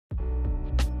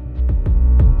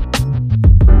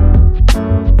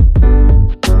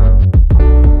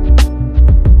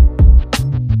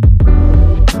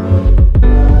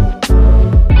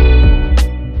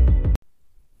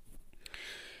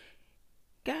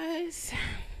Guys,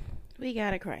 we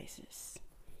got a crisis.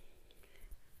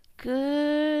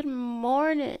 Good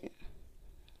morning.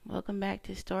 Welcome back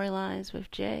to Storylines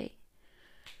with Jay.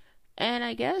 And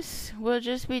I guess we'll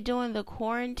just be doing the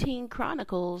Quarantine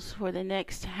Chronicles for the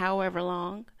next however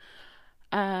long.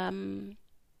 Um,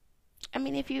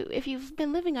 if you've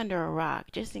been living under a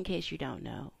rock, just in case you don't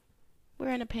know, we're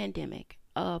in a pandemic.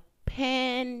 A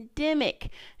pandemic,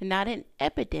 not an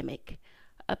epidemic.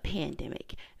 A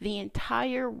pandemic. The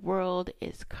entire world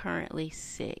is currently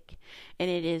sick, and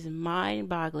it is mind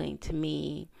boggling to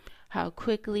me how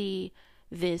quickly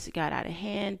this got out of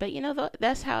hand. But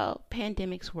that's how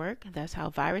pandemics work, that's how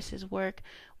viruses work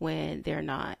when they're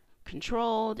not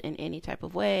controlled in any type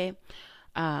of way.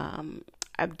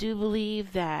 I do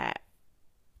believe that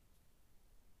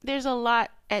there's a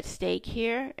lot at stake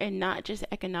here, and not just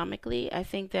economically. I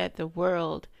think that the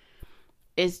world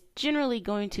is generally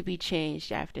going to be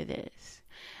changed after this.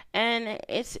 And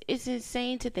it's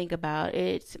insane to think about.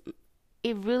 It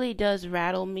really does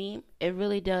rattle me. It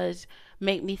really does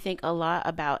make me think a lot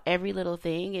about every little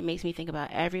thing. It makes me think about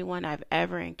everyone I've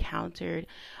ever encountered.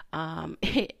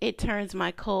 It turns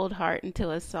my cold heart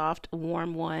into a soft,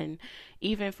 warm one,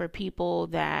 even for people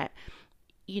that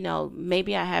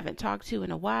maybe I haven't talked to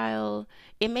in a while.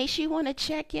 It makes you want to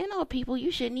check in on people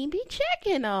you shouldn't even be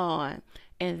checking on.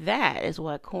 And that is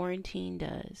what quarantine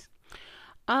does.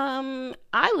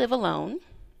 I live alone.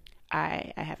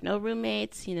 I have no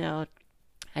roommates,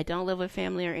 I don't live with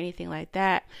family or anything like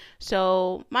that.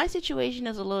 So my situation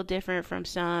is a little different from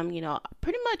some.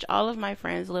 Pretty much all of my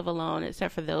friends live alone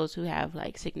except for those who have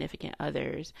like significant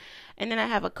others. And then I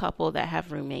have a couple that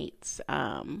have roommates.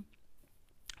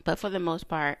 But for the most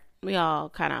part, we all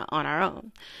kind of on our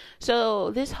own. So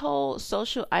this whole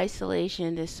social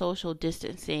isolation, this social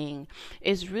distancing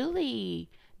is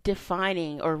really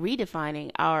defining or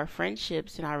redefining our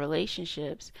friendships and our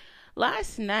relationships.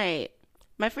 Last night,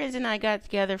 my friends and I got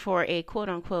together for a quote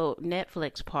unquote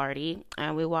Netflix party,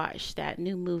 and we watched that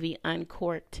new movie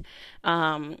Uncorked.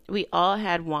 We all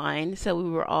had wine, so we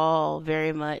were all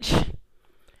very much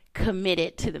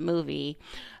committed to the movie.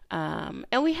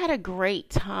 And we had a great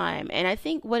time. And I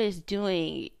think what it's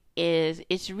doing is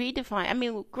it's redefined. I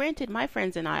mean, granted, my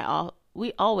friends and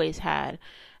we always had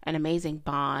an amazing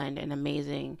bond, an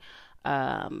amazing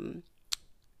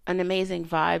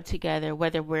vibe together,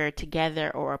 whether we're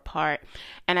together or apart.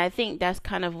 And I think that's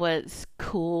kind of what's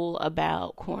cool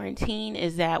about quarantine,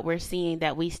 is that we're seeing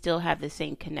that we still have the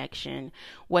same connection,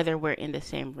 whether we're in the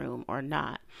same room or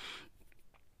not.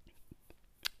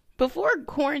 Before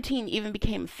quarantine even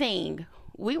became a thing,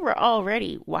 we were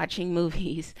already watching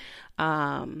movies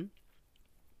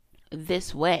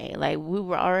this way. Like, we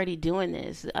were already doing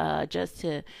this just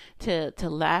to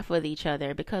laugh with each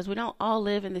other, because we don't all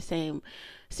live in the same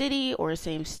city or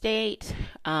same state.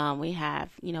 We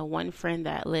have one friend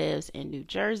that lives in New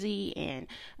Jersey, and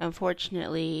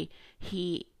unfortunately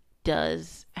he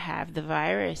does have the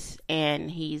virus, and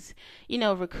he's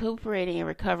recuperating and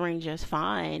recovering just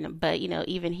fine. But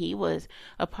even he was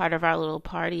a part of our little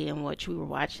party in which we were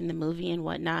watching the movie and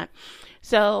whatnot.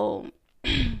 So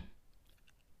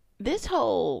this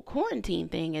whole quarantine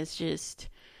thing is just,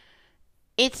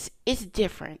 it's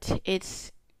different.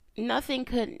 It's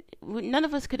none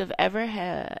of us could have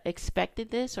ever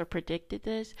expected this or predicted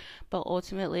this, but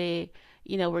ultimately,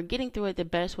 we're getting through it the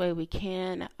best way we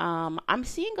can. I'm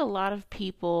seeing a lot of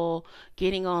people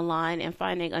getting online and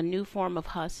finding a new form of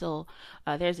hustle.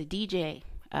 There's a DJ,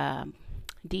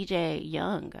 DJ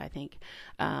Young, I think.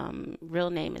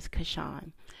 Real name is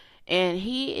Kashan. And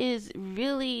he is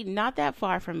really not that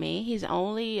far from me. He's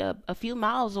only a few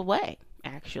miles away,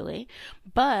 actually.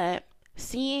 But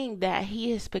seeing that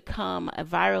he has become a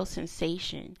viral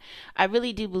sensation, I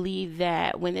really do believe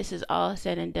that when this is all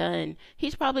said and done,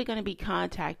 he's probably going to be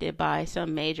contacted by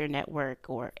some major network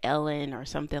or Ellen or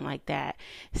something like that,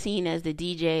 seen as the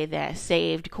DJ that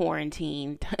saved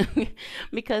quarantine.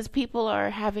 Because people are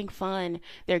having fun,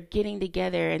 they're getting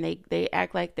together, and they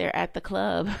act like they're at the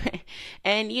club.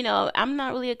 And I'm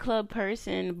not really a club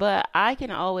person, but I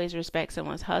can always respect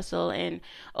someone's hustle. And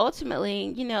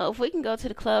ultimately, if we can go to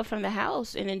the club from the house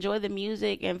and enjoy the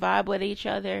music and vibe with each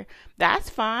other, that's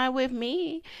fine with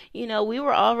me. We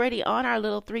were already on our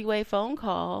little three-way phone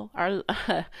call, our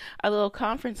our little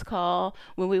conference call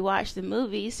when we watched the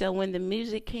movie. So when the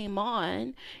music came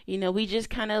on, we just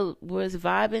kind of was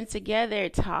vibing together,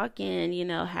 talking,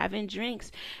 having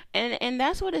drinks. And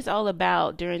that's what it's all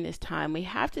about during this time. We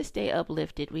have to stay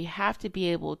uplifted. We have to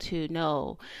be able to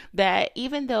know that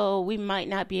even though we might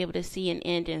not be able to see an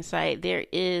end in sight, there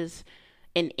is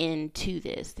an end to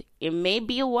this. It may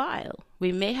be a while.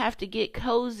 We may have to get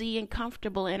cozy and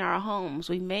comfortable in our homes.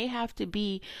 We may have to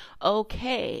be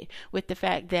okay with the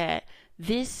fact that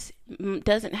this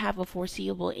doesn't have a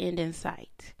foreseeable end in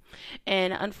sight.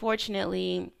 And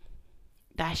unfortunately,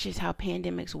 that's just how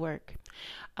pandemics work.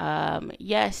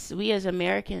 Yes, we as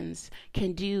Americans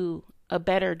can do a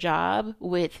better job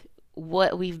with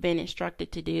what we've been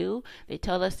instructed to do. They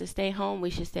tell us to stay home, we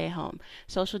should stay home.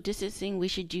 Social distancing, we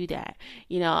should do that.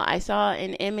 I saw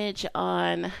an image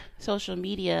on social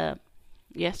media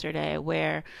yesterday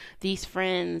where these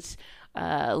friends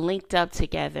linked up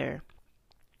together,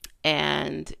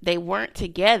 and they weren't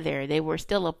together. They were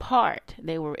still apart.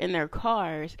 They were in their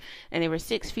cars, and they were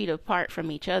 6 feet apart from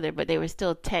each other, but they were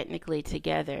still technically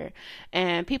together.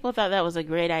 And people thought that was a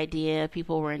great idea.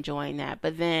 People were enjoying that.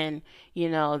 But then,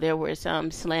 there were some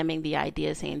slamming the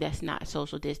idea, saying that's not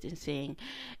social distancing.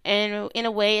 And in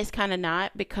a way, it's kind of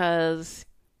not, because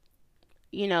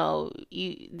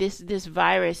this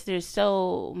virus, there's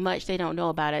so much they don't know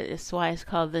about it. That's why it's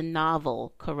called the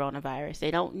novel coronavirus.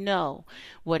 They don't know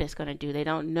what it's going to do. They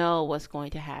don't know what's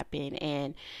going to happen.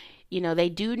 And they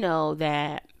do know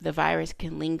that the virus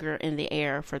can linger in the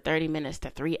air for 30 minutes to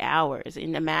 3 hours.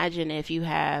 And imagine if you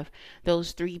have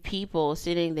those 3 people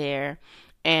sitting there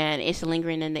and it's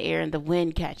lingering in the air and the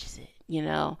wind catches it.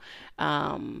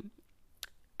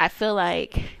 I feel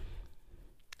like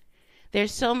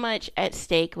there's so much at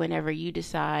stake whenever you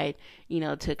decide,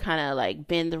 to kind of like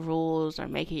bend the rules or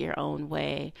make it your own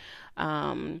way.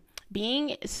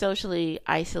 Being socially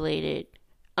isolated,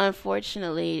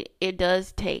 unfortunately, it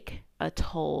does take a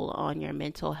toll on your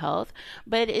mental health,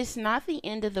 but it's not the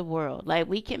end of the world. Like,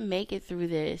 we can make it through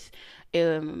this.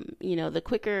 The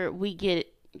quicker we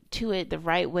get to it the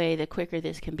right way, the quicker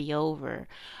this can be over.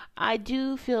 I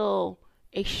do feel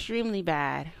extremely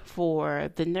bad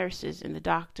for the nurses and the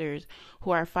doctors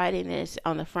who are fighting this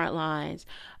on the front lines,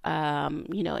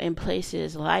 in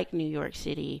places like New York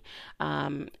City.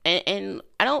 And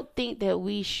I don't think that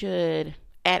we should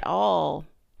at all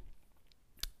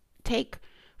take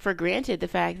for granted the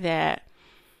fact that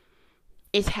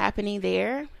it's happening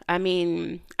there. I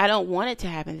mean, I don't want it to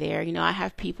happen there. I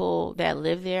have people that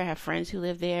live there, I have friends who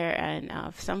live there, and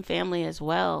some family as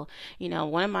well.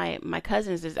 One of my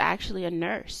cousins is actually a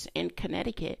nurse in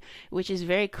Connecticut, which is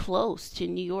very close to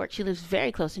New York. She lives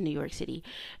very close to New York City.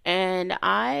 And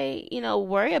I,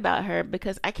 worry about her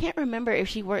because I can't remember if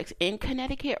she works in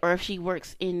Connecticut or if she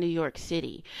works in New York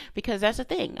City, because that's the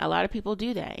thing. A lot of people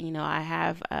do that. I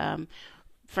have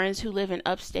friends who live in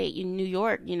upstate in New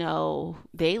York.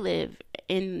 They live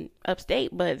in upstate,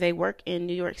 but they work in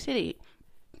New York City.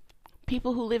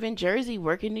 People who live in Jersey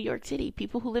work in New York City.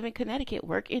 People who live in Connecticut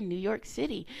work in New York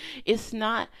City. It's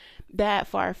not that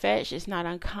far-fetched. It's not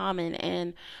uncommon.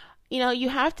 And you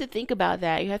have to think about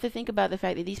that. You have to think about the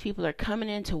fact that these people are coming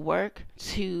into work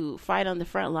to fight on the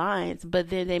front lines, but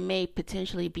then they may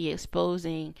potentially be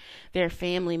exposing their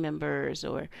family members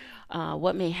or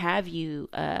what may have you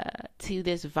to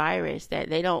this virus that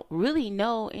they don't really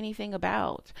know anything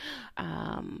about.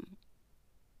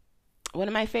 One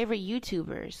of my favorite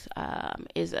YouTubers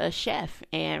is a chef,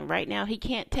 and right now he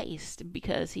can't taste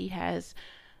because he has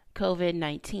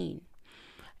COVID-19.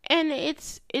 And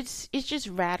it's just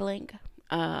rattling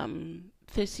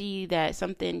to see that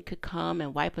something could come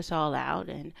and wipe us all out,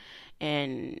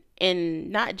 and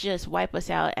not just wipe us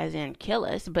out as in kill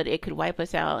us, but it could wipe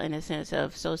us out in a sense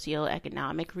of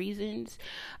socioeconomic reasons.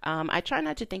 I try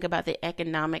not to think about the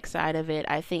economic side of it.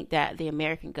 I think that the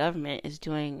American government is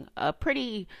doing a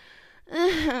pretty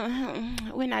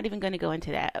we're not even going to go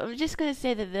into that. I'm just going to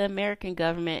say that the American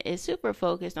government is super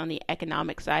focused on the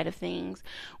economic side of things,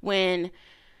 when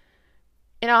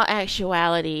in all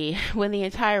actuality, when the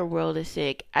entire world is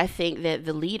sick, I think that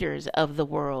the leaders of the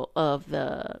world, of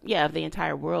the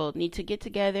entire world, need to get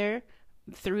together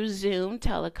through Zoom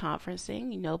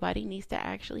teleconferencing. Nobody needs to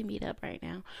actually meet up right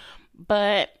now,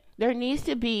 but there needs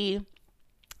to be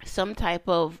some type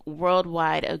of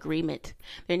worldwide agreement.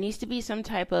 There needs to be some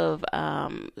type of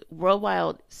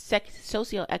worldwide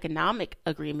socioeconomic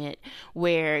agreement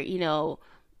where,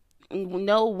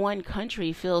 no one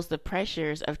country feels the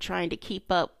pressures of trying to keep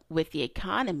up with the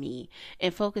economy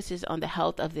and focuses on the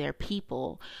health of their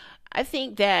people. I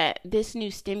think that this new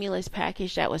stimulus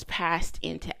package that was passed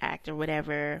into act or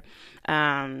whatever,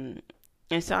 and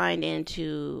signed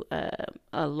into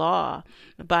a law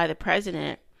by the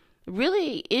president,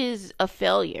 really is a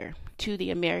failure to the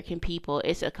American people.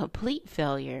 It's a complete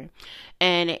failure,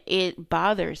 and it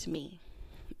bothers me.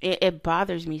 It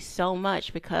bothers me so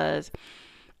much, because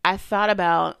I thought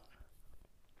about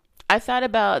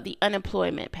the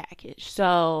unemployment package.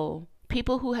 So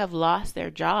people who have lost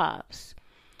their jobs,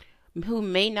 who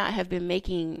may not have been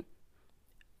making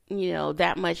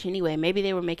that much anyway. Maybe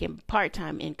they were making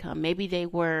part-time income. Maybe they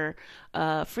were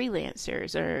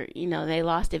freelancers, or they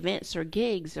lost events or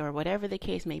gigs or whatever the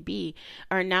case may be,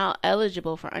 are now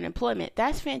eligible for unemployment.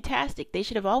 That's fantastic. They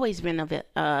should have always been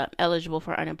eligible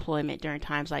for unemployment during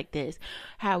times like this.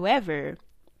 However,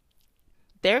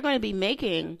 they're going to be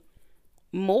making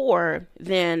more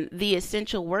than the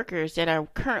essential workers that are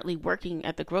currently working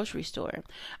at the grocery store.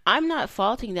 I'm not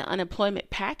faulting the unemployment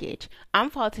package. I'm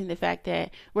faulting the fact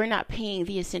that we're not paying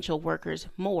the essential workers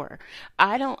more.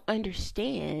 I don't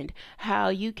understand how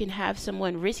you can have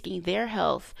someone risking their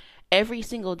health every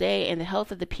single day and the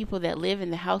health of the people that live in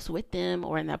the house with them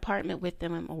or in the apartment with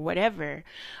them or whatever,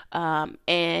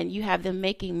 and you have them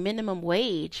making minimum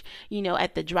wage,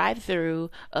 at the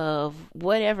drive-through of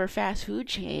whatever fast food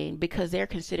chain because they're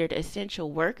considered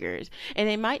essential workers, and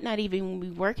they might not even be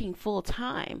working full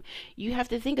time. You have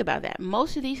to think about that.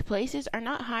 Most of these places are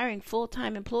not hiring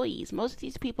full-time employees. Most of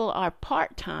these people are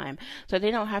part-time, so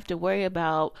they don't have to worry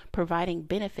about providing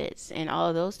benefits and all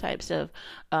of those types of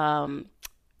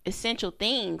essential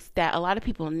things that a lot of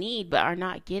people need but are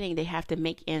not getting. They have to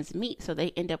make ends meet, so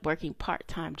they end up working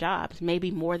part-time jobs,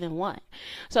 maybe more than one.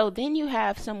 So then you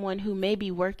have someone who may be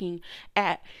working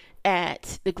at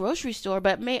the grocery store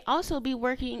but may also be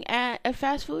working at a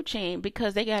fast food chain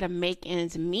because they got to make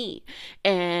ends meet,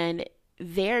 and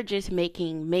they're just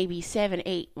making maybe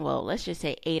let's just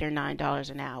say $8 or $9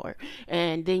 an hour.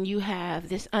 And then you have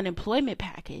this unemployment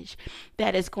package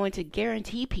that is going to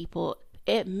guarantee people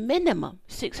at minimum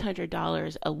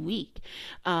 $600 a week.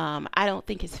 I don't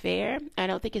think it's fair. I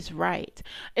don't think it's right.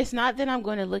 It's not that I'm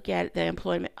going to look at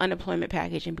the unemployment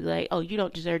package and be like, oh, you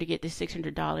don't deserve to get this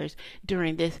 $600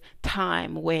 during this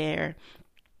time where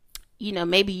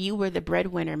maybe you were the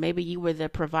breadwinner, maybe you were the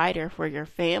provider for your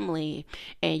family,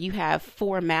 and you have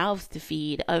 4 mouths to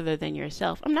feed other than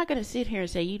yourself. I'm not going to sit here and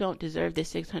say you don't deserve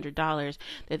this $600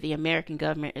 that the American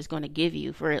government is going to give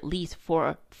you for at least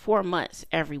 4 months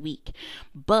every week.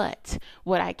 But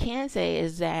what I can say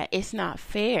is that it's not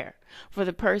fair for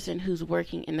the person who's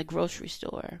working in the grocery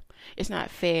store. It's not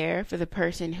fair for the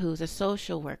person who's a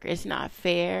social worker. It's not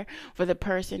fair for the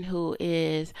person who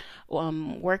is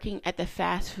working at the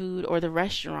fast food or the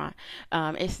restaurant.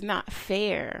 It's not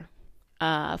fair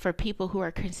for people who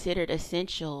are considered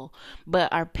essential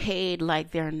but are paid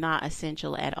like they're not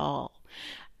essential at all.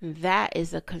 That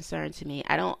is a concern to me.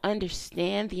 I don't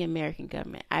understand the American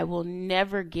government. I will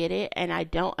never get it, and I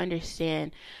don't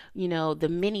understand, the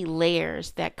many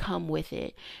layers that come with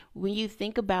it. When you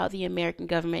think about the American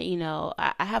government,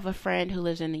 I have a friend who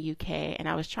lives in the UK, and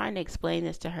I was trying to explain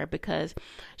this to her because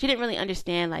she didn't really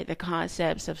understand like the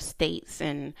concepts of states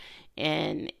and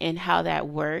how that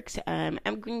works.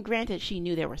 Granted, she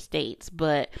knew there were states,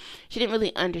 but she didn't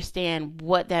really understand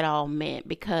what that all meant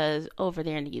because over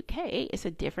there in the UK, it's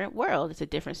a different world. It's a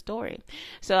different story.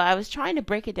 So I was trying to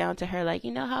break it down to her, like,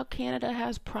 how Canada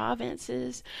has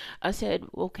provinces? I said,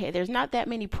 okay, there's not that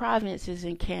many provinces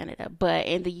in Canada, but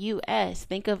in the US,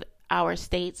 think of our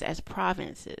states as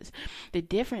provinces. The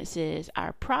difference is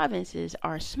our provinces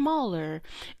are smaller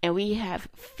and we have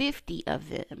 50 of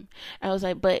them. I was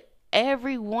like, but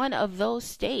every one of those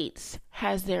states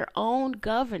has their own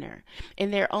governor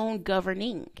and their own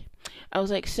governing. I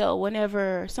was like, so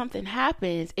whenever something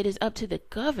happens, it is up to the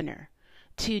governor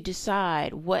to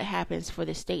decide what happens for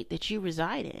the state that you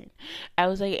reside in. I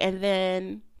was like, and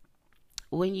then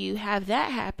when you have that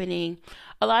happening,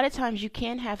 a lot of times you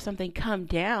can have something come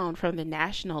down from the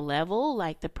national level,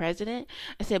 like the president.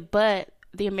 I said, but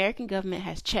the American government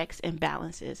has checks and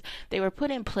balances. They were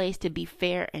put in place to be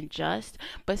fair and just,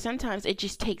 but sometimes it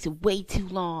just takes way too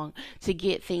long to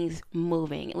get things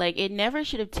moving. Like, it never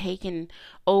should have taken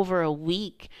over a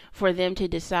week for them to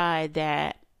decide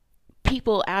that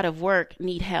people out of work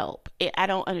need help. I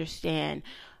don't understand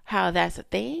how that's a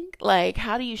thing. Like,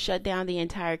 how do you shut down the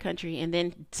entire country and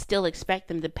then still expect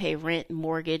them to pay rent,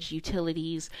 mortgage,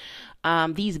 utilities,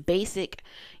 these basic,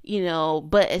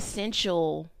 but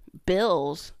essential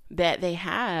bills that they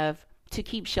have to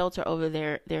keep shelter over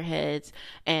their heads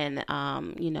and,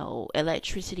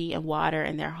 electricity and water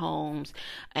in their homes,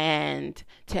 and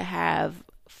to have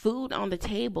food on the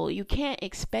table. You can't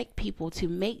expect people to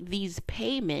make these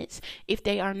payments if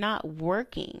they are not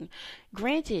working.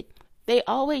 Granted, they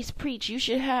always preach you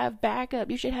should have backup,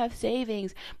 you should have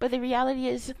savings, but the reality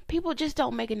is people just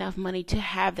don't make enough money to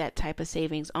have that type of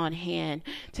savings on hand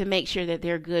to make sure that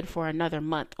they're good for another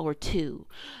month or two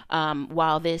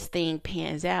while this thing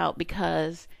pans out,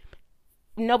 because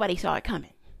nobody saw it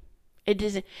coming. It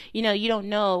doesn't, you don't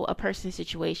know a person's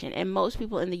situation. And most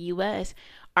people in the US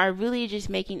are really just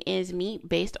making ends meet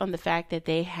based on the fact that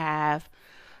they have,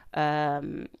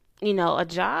 um, a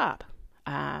job.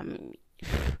 Um,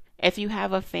 if you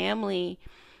have a family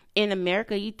in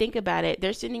America, you think about it,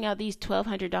 they're sending out these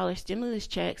 $1,200 stimulus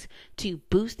checks to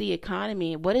boost the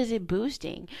economy. What is it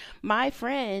boosting? My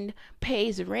friend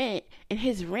pays rent, and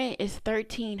his rent is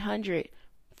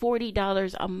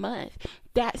 $1,340 a month.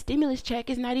 That stimulus check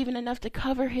is not even enough to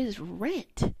cover his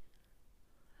rent.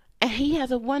 And he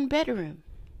has a 1 bedroom.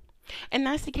 And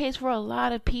that's the case for a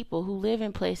lot of people who live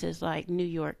in places like New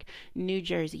York, New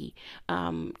Jersey,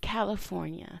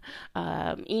 California,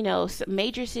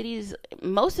 major cities,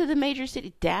 most of the major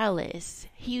cities, Dallas,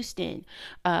 Houston,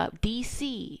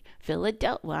 DC,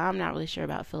 Philadelphia. Well, I'm not really sure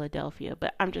about Philadelphia,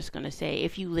 but I'm just going to say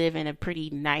if you live in a pretty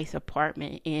nice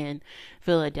apartment in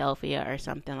Philadelphia or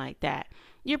something like that,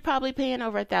 you're probably paying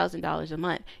over $1,000 a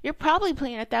month. You're probably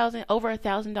paying over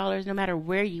 $1,000 no matter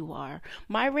where you are.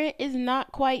 My rent is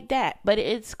not quite that, but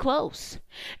it's close.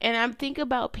 And I'm thinking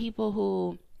about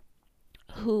people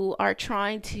who are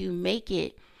trying to make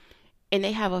it, and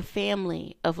they have a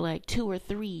family of like 2 or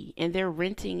 3, and they're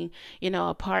renting,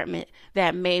 apartment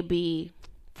that may be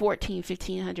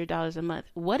 $1,400-$1,500 a month.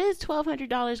 What is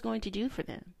 $1,200 going to do for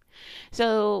them?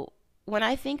 So when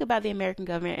I think about the American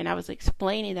government, and I was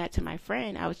explaining that to my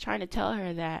friend, I was trying to tell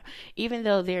her that even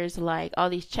though there's like all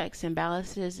these checks and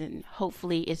balances, and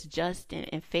hopefully it's just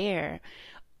and fair,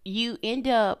 you end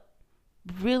up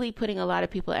really putting a lot of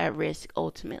people at risk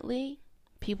ultimately.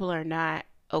 People are not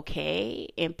okay,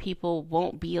 and people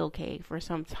won't be okay for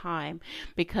some time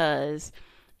because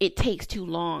it takes too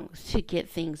long to get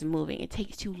things moving. It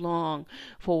takes too long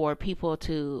for people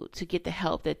to get the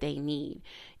help that they need.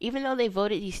 Even though they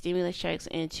voted these stimulus checks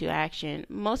into action,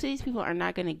 most of these people are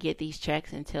not going to get these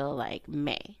checks until like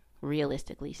May,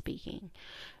 realistically speaking.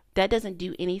 That doesn't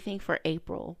do anything for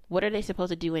April. What are they supposed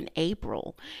to do in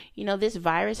April? This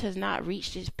virus has not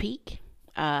reached its peak.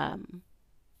 I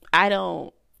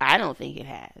don't think it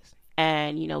has.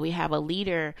 And, we have a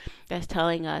leader that's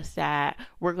telling us that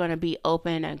we're going to be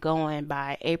open and going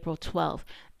by April 12th.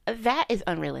 That is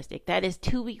unrealistic. That is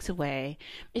 2 weeks away.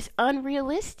 It's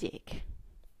unrealistic.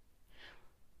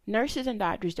 Nurses and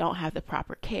doctors don't have the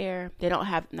proper care. They don't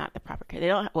have, not the proper care. They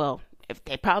don't, well, if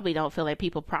they probably don't feel like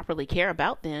people properly care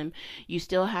about them. You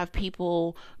still have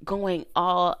people going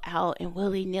all out and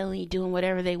willy-nilly doing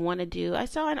whatever they want to do. I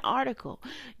saw an article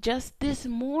just this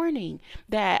morning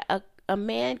that a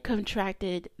man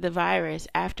contracted the virus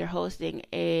after hosting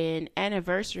an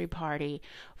anniversary party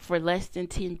for less than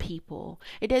 10 people.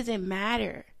 It doesn't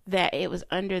matter that it was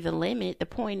under the limit. The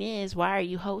point is, why are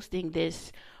you hosting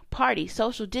this party?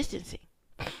 Social distancing.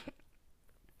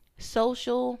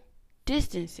 Social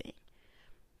distancing.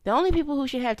 The only people who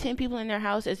should have 10 people in their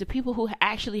house is the people who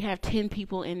actually have 10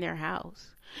 people in their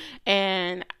house.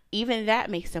 And even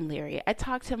that makes them leery. I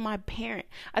talked to my parent.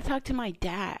 I talked to my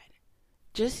dad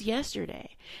just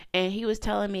yesterday, and he was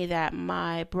telling me that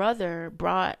my brother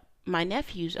brought my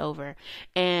nephews over,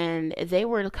 and they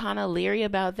were kind of leery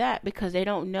about that because they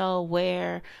don't know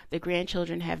where the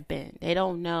grandchildren have been. They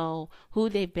don't know who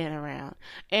they've been around.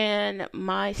 And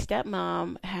my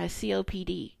stepmom has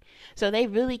COPD, so they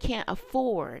really can't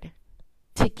afford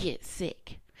to get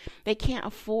sick. They can't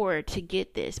afford to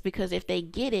get this because if they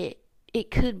get it, it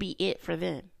could be it for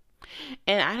them.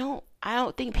 And I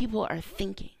don't think people are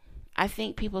thinking. I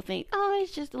think people think, oh,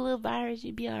 it's just a little virus,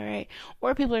 you'd be all right.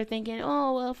 Or people are thinking,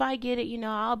 oh, well, if I get it,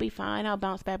 I'll be fine, I'll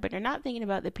bounce back. But they're not thinking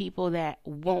about the people that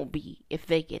won't be if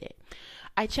they get it.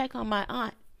 I check on my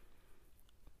aunt.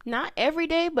 Not every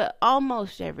day, but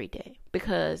almost every day.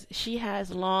 Because she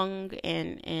has lung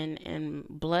and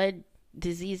blood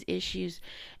disease issues.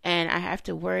 And I have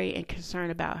to worry and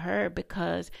concern about her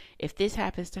because if this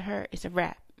happens to her, it's a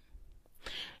wrap.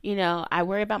 I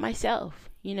worry about myself.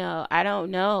 I don't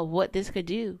know what this could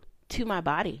do to my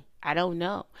body. I don't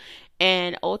know.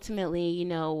 And ultimately,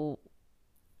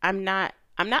 I'm not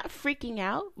freaking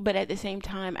out, but at the same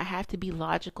time, I have to be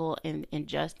logical and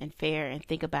just and fair and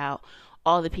think about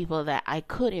all the people that I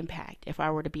could impact if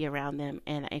I were to be around them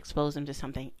and expose them to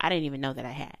something I didn't even know that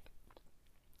I had.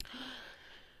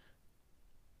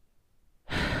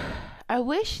 I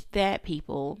wish that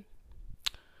people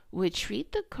would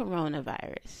treat the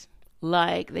coronavirus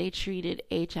like they treated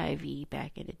HIV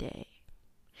back in the day.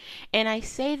 And I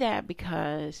say that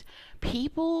because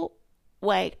people,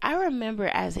 I remember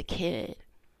as a kid,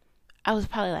 I was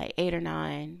probably like 8 or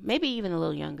 9, maybe even a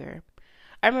little younger.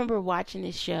 I remember watching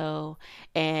this show,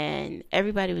 and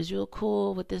everybody was real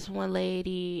cool with this one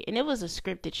lady, and it was a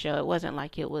scripted show. It wasn't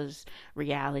like it was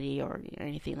reality or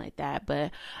anything like that.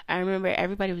 But I remember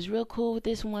everybody was real cool with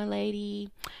this one lady,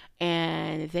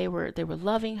 and they were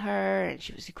loving her, and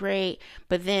she was great.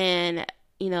 But then,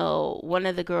 one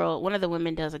of the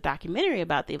women does a documentary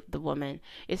about the woman.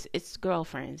 It's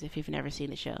Girlfriends, if you've never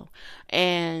seen the show.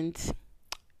 And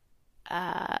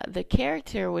the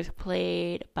character was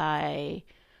played by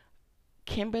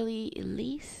Kimberly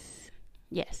Elise.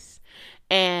 Yes.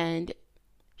 And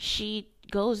she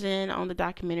goes in on the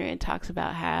documentary and talks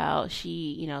about how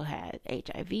she, had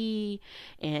HIV,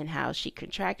 and how she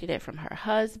contracted it from her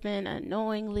husband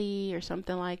unknowingly or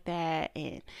something like that.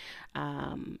 And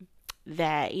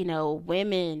that,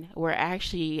 women were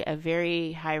actually a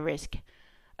very high risk,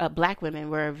 black women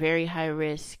were a very high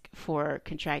risk for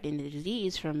contracting the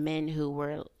disease from men who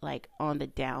were like on the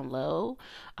down low,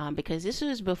 because this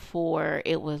was before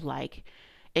it was like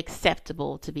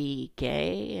acceptable to be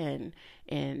gay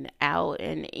and out.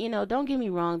 And don't get me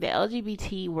wrong, the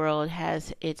LGBT world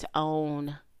has its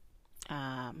own,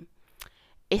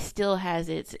 it still has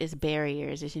its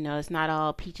barriers. It's not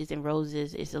all peaches and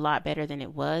roses. It's a lot better than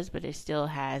it was, but it still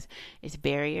has its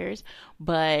barriers.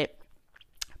 But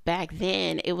back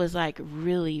then it was like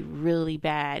really, really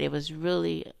bad. It was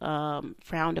really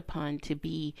frowned upon to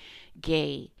be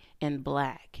gay and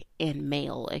black and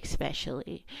male,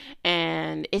 especially.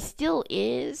 And it still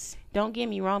is, don't get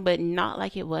me wrong, but not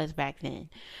like it was back then.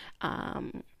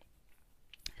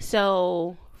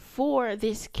 So for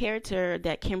this character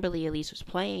that Kimberly Elise was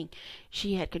playing,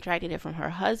 she had contracted it from her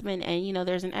husband. And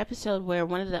there's an episode where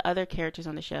one of the other characters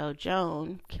on the show,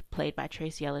 Joan, played by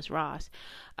Tracy Ellis Ross,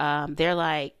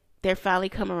 they're finally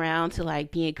come around to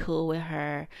like being cool with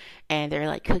her, and they're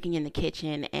like cooking in the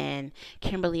kitchen, and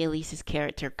Kimberly Elise's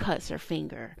character cuts her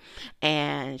finger,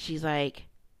 and she's like,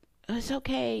 it's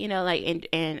okay,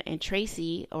 and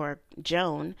Tracy, or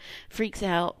Joan, freaks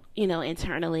out,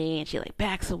 internally, and she like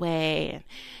backs away.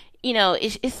 And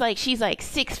it's like she's like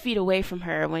 6 feet away from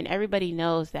her, when everybody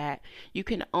knows that you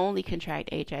can only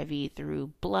contract HIV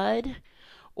through blood,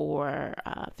 or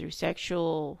through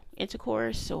sexual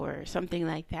intercourse or something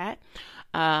like that.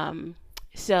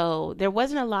 So there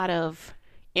wasn't a lot of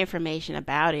information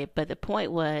about it, but the point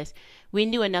was, we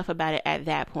knew enough about it at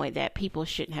that point that people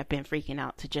shouldn't have been freaking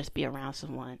out to just be around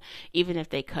someone, even if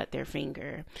they cut their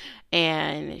finger.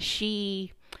 And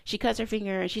she cuts her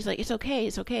finger, and she's like, it's okay,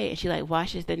 and she like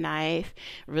washes the knife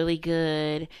really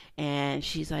good, and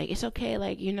she's like, it's okay,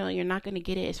 like, you're not gonna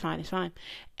get it, it's fine.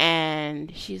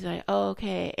 And she's like, oh,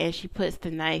 okay. And she puts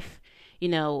the knife,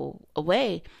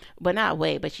 away, but not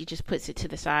away, but she just puts it to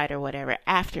the side or whatever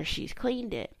after she's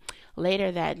cleaned it.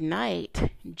 Later that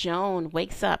night, Joan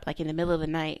wakes up like in the middle of the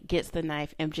night, gets the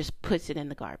knife, and just puts it in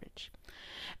the garbage.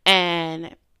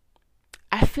 And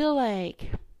I feel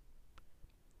like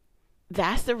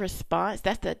that's the response.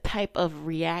 That's the type of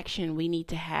reaction we need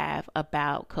to have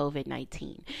about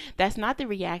COVID-19. That's not the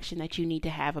reaction that you need to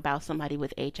have about somebody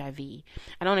with HIV.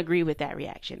 I don't agree with that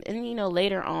reaction. And,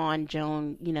 later on,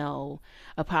 Joan,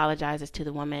 apologizes to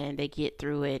the woman. They get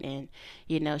through it, and,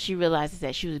 she realizes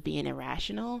that she was being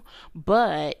irrational.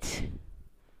 But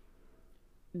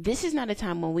this is not a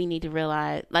time when we need to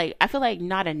realize, like, I feel like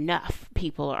not enough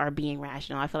people are being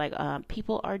rational. I feel like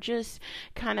people are just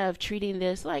kind of treating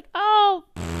this like, oh,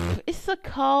 it's a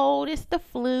cold, it's the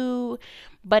flu,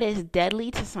 but it's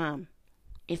deadly to some.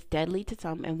 It's deadly to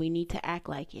some, and we need to act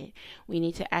like it. We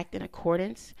need to act in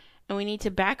accordance, and we need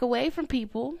to back away from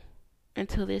people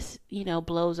until this,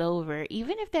 blows over,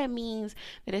 even if that means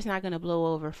that it's not going to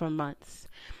blow over for months.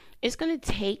 It's going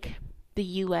to take the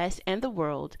U.S. and the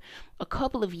world a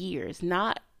couple of years,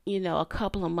 not, a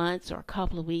couple of months or a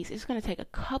couple of weeks. It's going to take a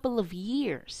couple of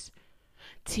years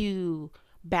to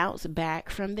bounce back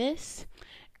from this.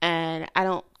 And I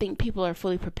don't think people are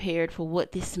fully prepared for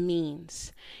what this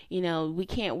means. We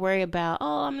can't worry about,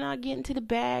 oh, I'm not getting to the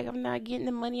bag, I'm not getting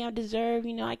the money I deserve.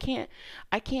 I can't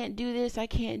do this, I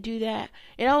can't do that.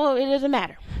 It doesn't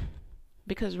matter,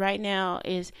 because right now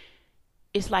it's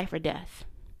life or death.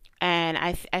 And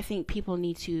I think people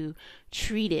need to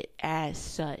treat it as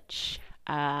such,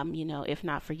 if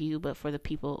not for you, but for the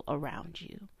people around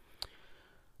you.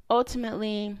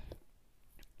 Ultimately,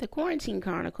 the Quarantine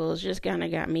Chronicles just kind of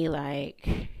got me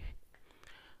like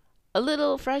a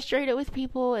little frustrated with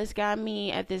people. It's got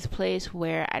me at this place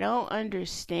where I don't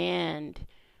understand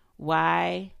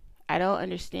why. I don't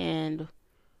understand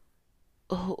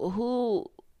who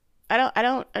I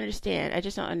don't understand. I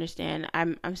just don't understand.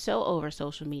 I'm so over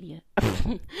social media.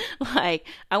 Like,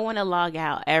 I want to log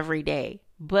out every day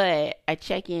but I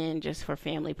check in just for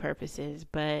family purposes.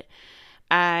 But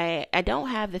I don't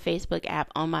have the Facebook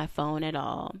app on my phone at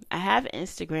all. I have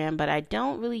Instagram, but I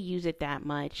don't really use it that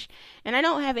much. And I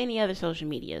don't have any other social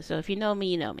media. So if you know me,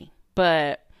 you know me.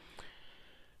 But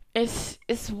it's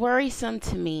worrisome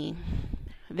to me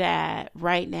that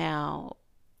right now,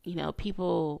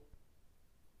 people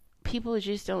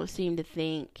just don't seem to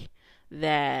think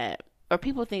that, or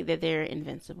people think that they're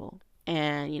invincible.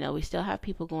 And, we still have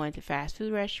people going to fast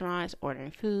food restaurants,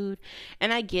 ordering food.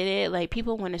 And I get it. Like,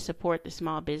 people want to support the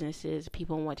small businesses.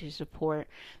 People want to support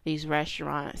these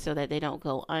restaurants so that they don't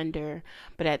go under.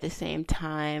 But at the same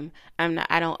time,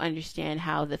 I don't understand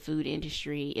how the food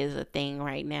industry is a thing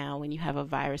right now when you have a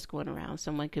virus going around.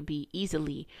 Someone could be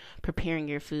easily preparing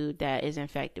your food that is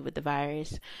infected with the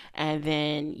virus. And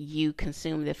then you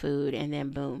consume the food and then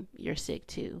boom, you're sick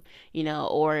too.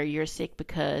 Or you're sick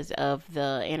because of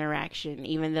the interaction,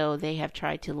 even though they have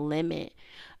tried to limit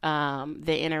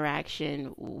the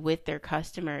interaction with their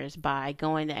customers by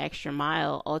going the extra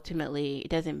mile. Ultimately, it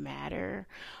doesn't matter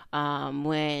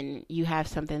when you have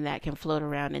something that can float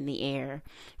around in the air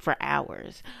for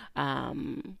hours.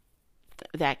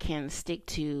 That can stick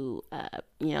to,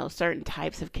 certain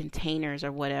types of containers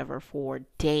or whatever for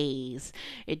days.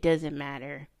 It doesn't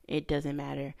matter. It doesn't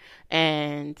matter.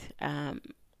 And,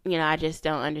 I just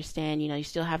don't understand. You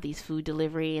still have these food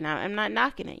delivery, and I'm not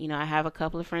knocking it. I have a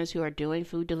couple of friends who are doing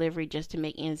food delivery just to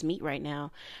make ends meet right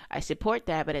now. I support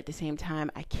that, but at the same time,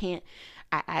 I can't.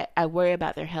 I worry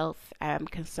about their health. I'm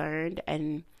concerned,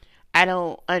 and I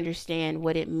don't understand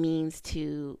what it means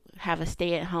to have a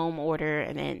stay-at-home order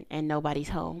and nobody's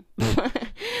home.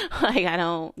 Like, I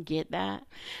don't get that,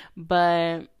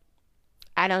 but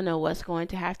I don't know what's going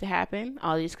to have to happen.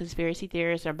 All these conspiracy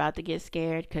theorists are about to get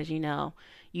scared because,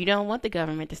 you don't want the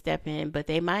government to step in, but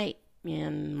they might.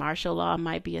 And martial law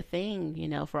might be a thing,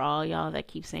 for all y'all that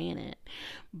keep saying it.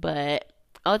 But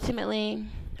ultimately,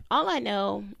 all I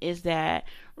know is that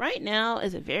right now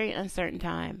is a very uncertain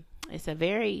time. It's a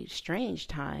very strange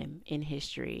time in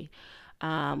history.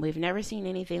 We've never seen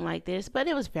anything like this, but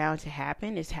it was bound to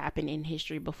happen. It's happened in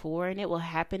history before, and it will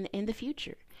happen in the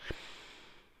future.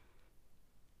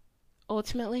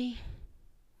 Ultimately,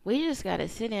 we just got to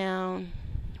sit down,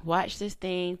 watch this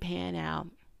thing pan out,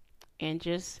 and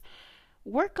just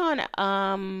work on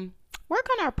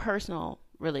our personal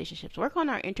relationships, work on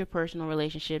our interpersonal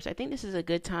relationships. I think this is a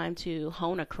good time to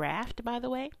hone a craft, by the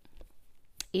way.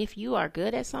 If you are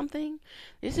good at something,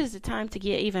 this is the time to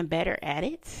get even better at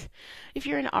it. If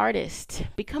you're an artist,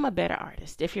 become a better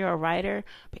artist. If you're a writer,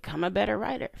 become a better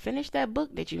writer. Finish that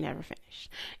book that you never finished.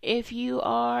 If you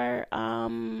are,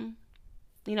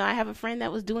 I have a friend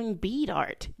that was doing bead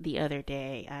art the other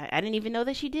day. I didn't even know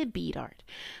that she did bead art.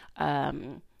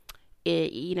 I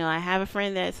have a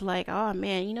friend that's like, oh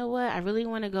man, you know what? I really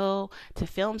want to go to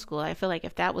film school. I feel like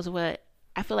that's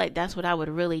what I would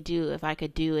really do if I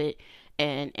could do it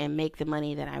and make the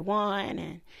money that I want.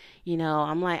 And,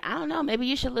 I'm like, I don't know, maybe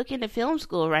you should look into film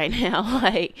school right now.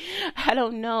 Like, I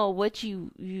don't know what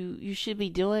you should be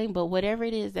doing, but whatever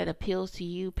it is that appeals to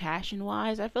you passion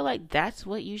wise, I feel like that's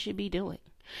what you should be doing.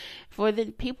 For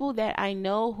the people that I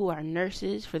know who are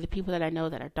nurses, for the people that I know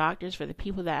that are doctors, for the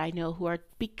people that I know who are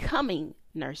becoming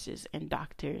nurses and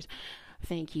doctors,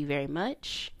 thank you very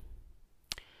much.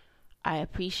 I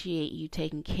appreciate you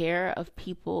taking care of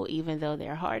people even though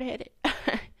they're hard-headed.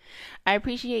 I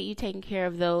appreciate you taking care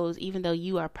of those even though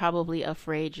you are probably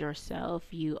afraid yourself.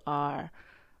 You are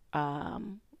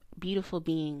beautiful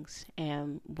beings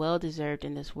and well-deserved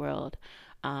in this world.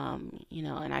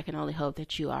 And I can only hope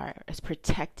that you are as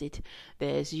protected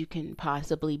as you can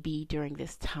possibly be during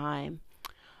this time.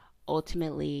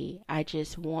 Ultimately, I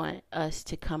just want us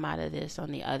to come out of this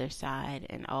on the other side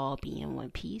and all be in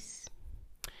one piece.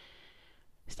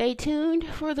 Stay tuned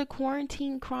for the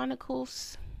Quarantine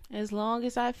Chronicles. As long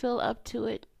as I feel up to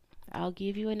it, I'll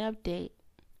give you an update.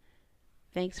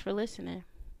 Thanks for listening.